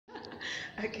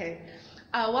Okay.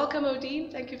 Welcome,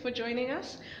 Odine. Thank you for joining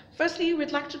us. Firstly,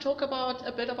 we'd like to talk about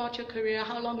a bit about your career,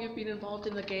 how long you've been involved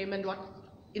in the game, and what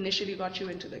initially got you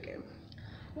into the game.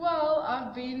 Well,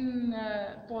 I've been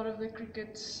part of the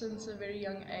cricket since a very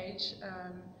young age.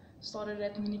 Started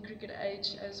at mini cricket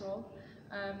age as well.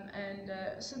 And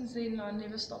since then, I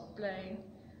never stopped playing.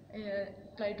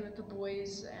 Played with the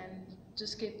boys and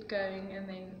just kept going. And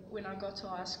then when I got to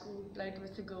high school, played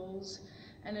with the girls.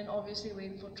 And then obviously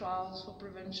went for trials for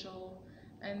provincial.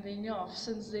 And then, yeah,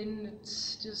 since then,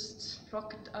 it's just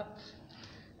rocketed up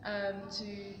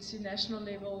to national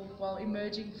level, while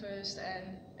emerging first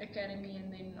and academy,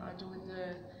 and then I joined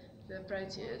the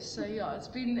Proteas. So yeah,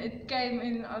 it came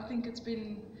in, I think it's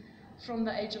been from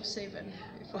the age of 7,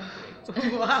 if I'm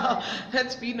correct. Wow,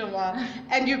 that's been a while.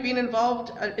 And you've been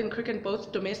involved in cricket,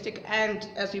 both domestic and,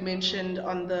 as you mentioned,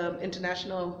 on the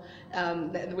international,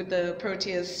 with the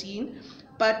Proteas scene.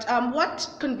 But what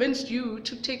convinced you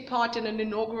to take part in an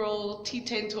inaugural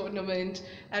T10 tournament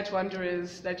at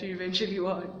Wanderers that you eventually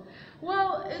won?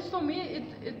 Well, for me,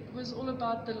 it was all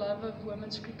about the love of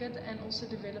women's cricket and also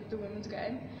develop the women's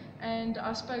game. And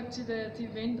I spoke to the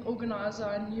event organizer.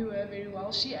 I knew her very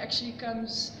well. She actually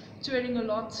comes touring a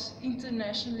lot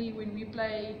internationally when we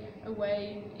play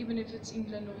away, even if it's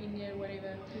England or India or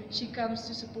whatever. She comes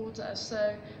to support us.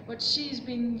 So what she's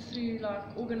been through, like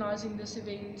organizing this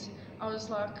event, I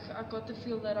was like, I got the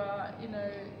feel that I,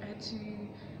 had to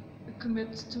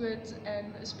commit to it,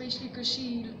 and especially because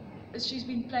she's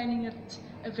been planning it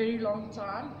a very long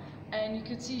time, and you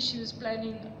could see she was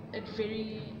planning it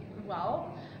very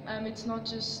well. It's not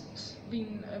just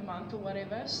been a month or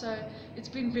whatever, so it's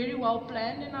been very well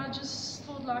planned, and I just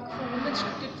thought, like, for women's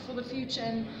cricket for the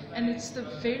future, and it's the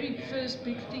very first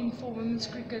big thing for women's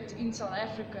cricket in South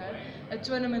Africa, a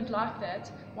tournament like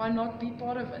that, why not be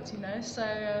part of it,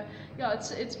 So yeah,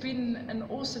 it's been an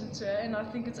awesome tour, and I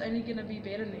think it's only going to be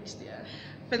better next year.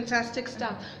 Fantastic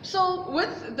stuff. So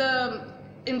with the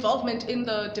involvement in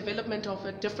the development of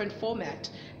a different format,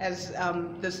 as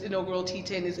this inaugural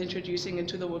T10 is introducing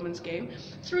into the women's game,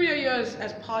 through your years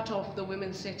as part of the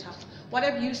women's setup, what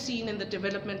have you seen in the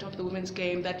development of the women's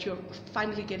game that you're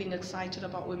finally getting excited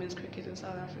about women's cricket in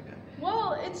South Africa?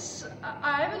 Well,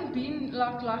 I haven't been,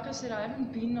 like I said, I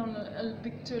haven't been on a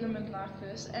big tournament like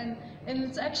this, and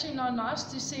it's actually now nice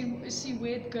to see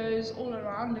where it goes all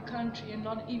around the country, and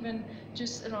not even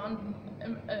just around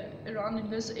in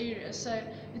this area. So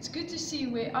it's good to see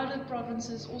where other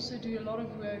provinces also do a lot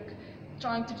of work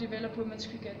trying to develop women's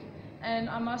cricket, and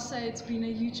I must say it's been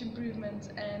a huge improvement,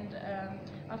 and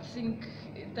I think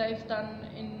they've done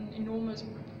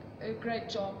a great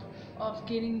job of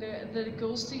getting the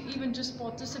girls to even just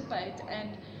participate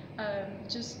and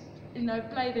just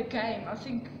play the game. I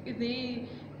think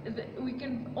we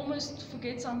can almost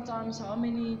forget sometimes how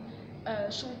many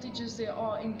shortages there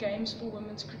are in games for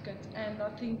women's cricket, and I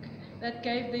think that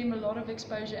gave them a lot of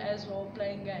exposure as well,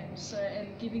 playing games, and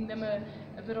giving them a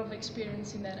bit of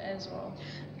experience in that as well.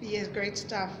 Yes, great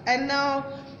stuff. And now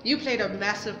you played a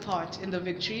massive part in the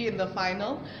victory in the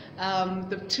final.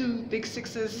 The 2 big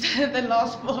sixes, the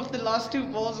last 2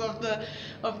 balls of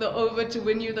the over to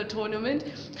win you the tournament.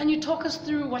 Can you talk us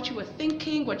through what you were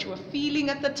thinking, what you were feeling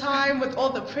at the time, with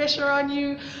all the pressure on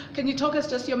you? Can you talk us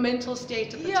just your mental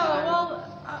state at the time? Yeah, well,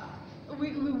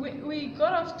 we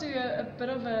got off to a bit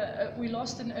of we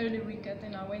lost an early wicket,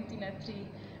 and I went in at 3.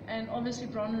 And obviously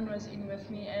Bronwyn was in with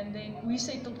me, and then we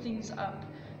settled things up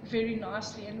very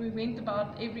nicely, and we went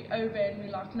about every over, and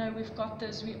we're like, no, we've got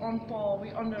this, we're on par,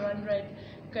 we're on the run rate,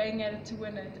 going at it to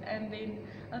win it. And then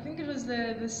I think it was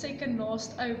the second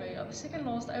last over. Yeah, the second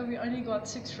last over, we only got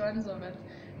 6 runs of it.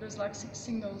 It was like 6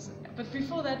 singles. But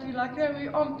before that, we're like, no,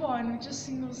 we're on par, and we just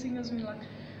singles, we're like,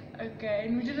 okay.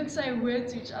 And we didn't say a word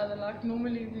to each other, like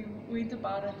normally we went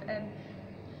about it. And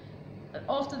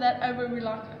after that over, we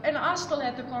like, and I still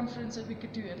had the confidence that we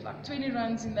could do it, like 20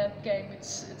 runs in that game,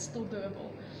 it's still doable.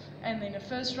 And then the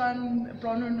first run,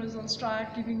 Bronwyn was on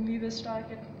strike, giving me the strike,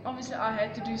 and obviously I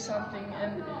had to do something,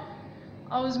 and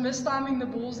I was mistiming the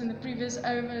balls in the previous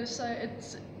over, so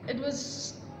it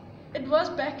was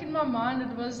back in my mind.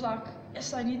 It was like,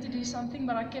 yes, I need to do something,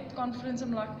 but I kept confidence.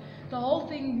 I'm like, the whole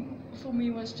thing for me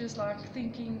was just like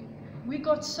thinking, we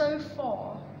got so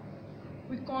far,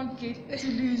 we can't get to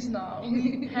lose now.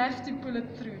 We have to pull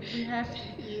it through. We have to.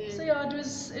 Yeah. So yeah,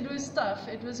 it was tough.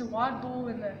 It was a wide ball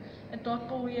and a dot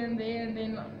ball here and there, and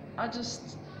then I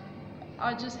just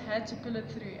had to pull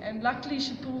it through. And luckily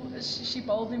she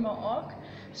bowled in my arc,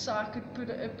 so I could put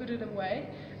it away.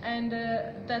 And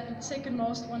that second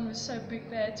last one was so big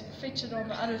they had to fetch it on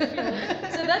the other field.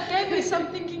 So that gave me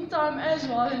some thinking time as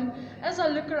well. And as I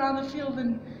look around the field,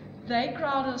 and they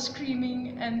crowd are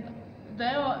screaming, and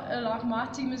they are like, my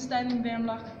team is standing there. I'm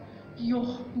like,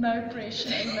 yo, no pressure,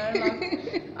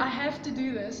 like I have to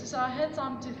do this. So I had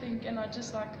time to think, and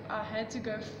I had to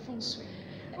go full swing.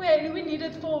 We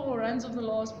needed 4 runs of the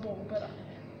last ball, but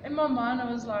in my mind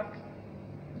I was like,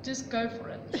 just go for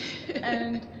it.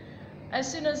 And as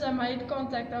soon as I made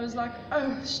contact, I was like,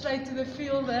 oh, straight to the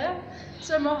field there.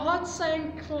 So my heart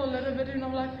sank for a little bit, and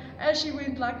I'm like, as she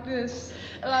went like this,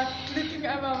 like looking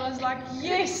over, I was like,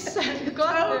 yes,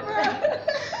 got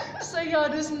it. So yeah,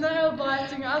 there's nail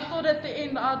biting. I thought at the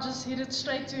end I'd just hit it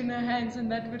straight to in her hands,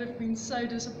 and that would have been so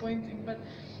disappointing. But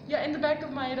yeah, in the back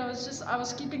of my head, I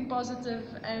was keeping positive,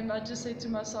 and I just said to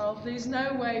myself, there's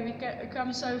no way we can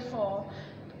come so far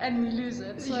and we lose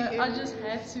it. So I just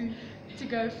had to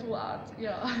go full out,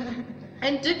 yeah.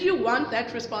 And did you want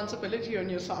that responsibility on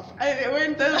yourself?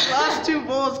 When those last 2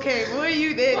 balls came, were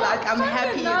you there like, I'm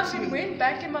happy enough, to... It went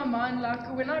back in my mind, like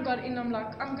when I got in, I'm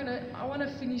like, I want to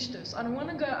finish this. I don't want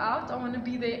to go out, I want to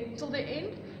be there till the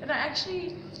end. And I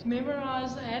actually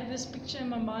memorized, I had this picture in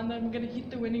my mind that I'm going to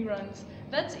hit the winning runs.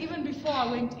 That's even before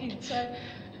I went in. So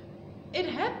it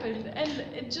happened, and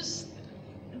it just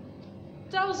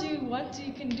tells you what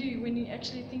you can do when you're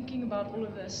actually thinking about all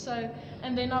of this. So,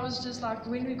 and then I was just like,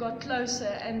 when we got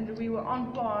closer and we were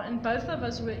on par and both of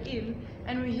us were in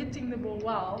and we're hitting the ball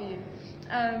well,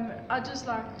 I just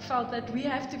like felt that we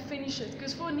have to finish it,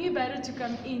 because for a new batter to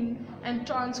come in and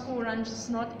try and score runs, it's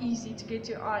not easy to get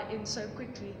your eye in so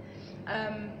quickly.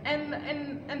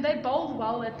 And they bowled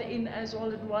well at the end as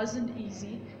well. It wasn't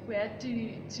easy. We had to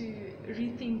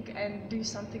rethink and do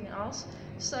something else.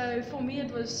 So for me,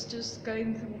 it was just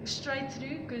going straight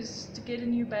through, because to get a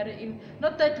new batter in,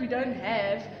 not that we don't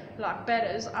have like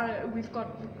batters, we've got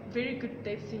very good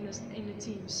depth in the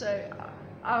team. So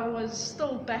I was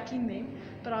still backing them,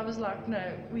 but I was like,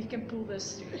 no, we can pull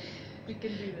this through. We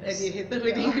can do this. And you hit the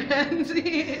winning runs.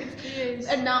 Yes.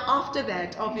 And now after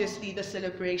that, obviously the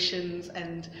celebrations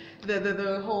and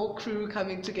the whole crew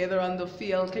coming together on the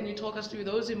field. Can you talk us through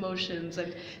those emotions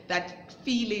and that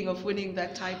feeling of winning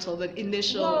that title, that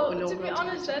initial Well, to be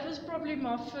honest, that was probably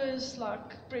my first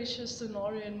like pressure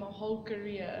scenario in my whole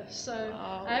career. So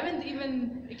I haven't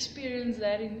even experienced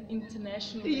that in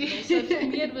international level. So for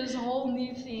me, it was a whole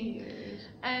new thing.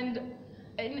 And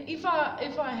if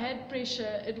I had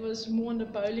pressure, it was more on the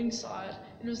bowling side.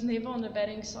 It was never on the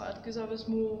batting side, because I was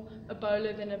more a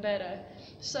bowler than a batter.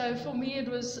 So for me, it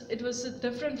was a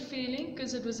different feeling,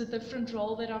 because it was a different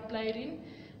role that I played in.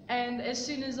 And as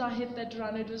soon as I hit that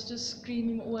run, it was just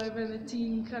screaming all over the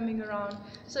team coming around.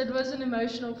 So it was an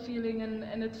emotional feeling,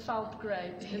 and it felt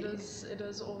great. It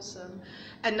was awesome.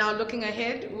 And now looking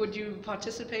ahead, would you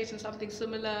participate in something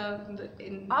similar?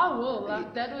 I will.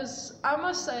 Like that was, I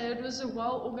must say, it was a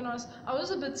well organized. I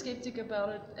was a bit skeptic about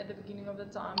it at the beginning of the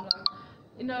time.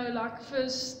 Like, like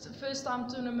first time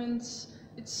tournaments,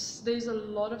 there's a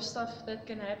lot of stuff that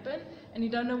can happen, and you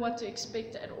don't know what to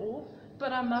expect at all.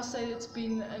 But I must say it's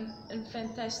been a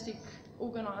fantastic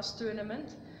organized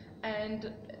tournament,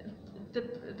 and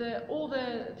all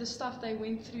the stuff they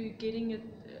went through, getting it,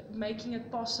 making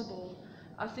it possible.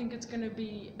 I think it's going to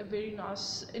be a very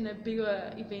nice, in a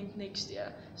bigger event next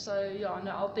year. So yeah, no,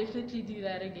 I'll definitely do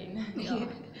that again. Yeah.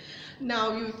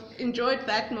 Now you've enjoyed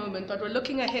that moment, but we're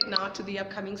looking ahead now to the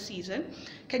upcoming season.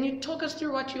 Can you talk us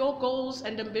through what your goals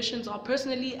and ambitions are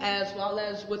personally, as well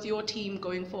as with your team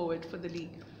going forward for the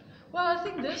league? Well, I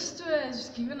think this tour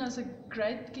has given us a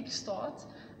great kickstart.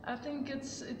 I think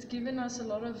it's given us a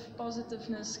lot of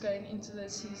positiveness going into the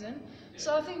season.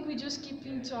 So I think we just keep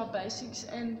into our basics,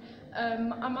 and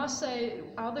I must say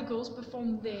how the girls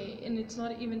perform there, and it's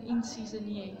not even in season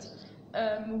yet,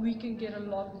 we can get a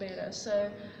lot better.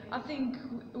 So I think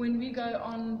when we go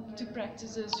on to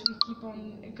practices, we keep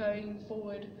on going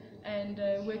forward and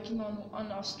working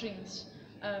on our strengths.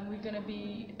 We're going to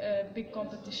be a big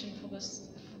competition for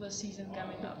the season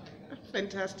coming up.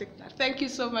 Fantastic. Thank you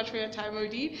so much for your time,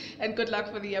 Odine, and good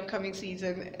luck for the upcoming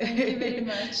season. Thank you very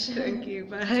much. Thank you.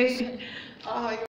 Bye.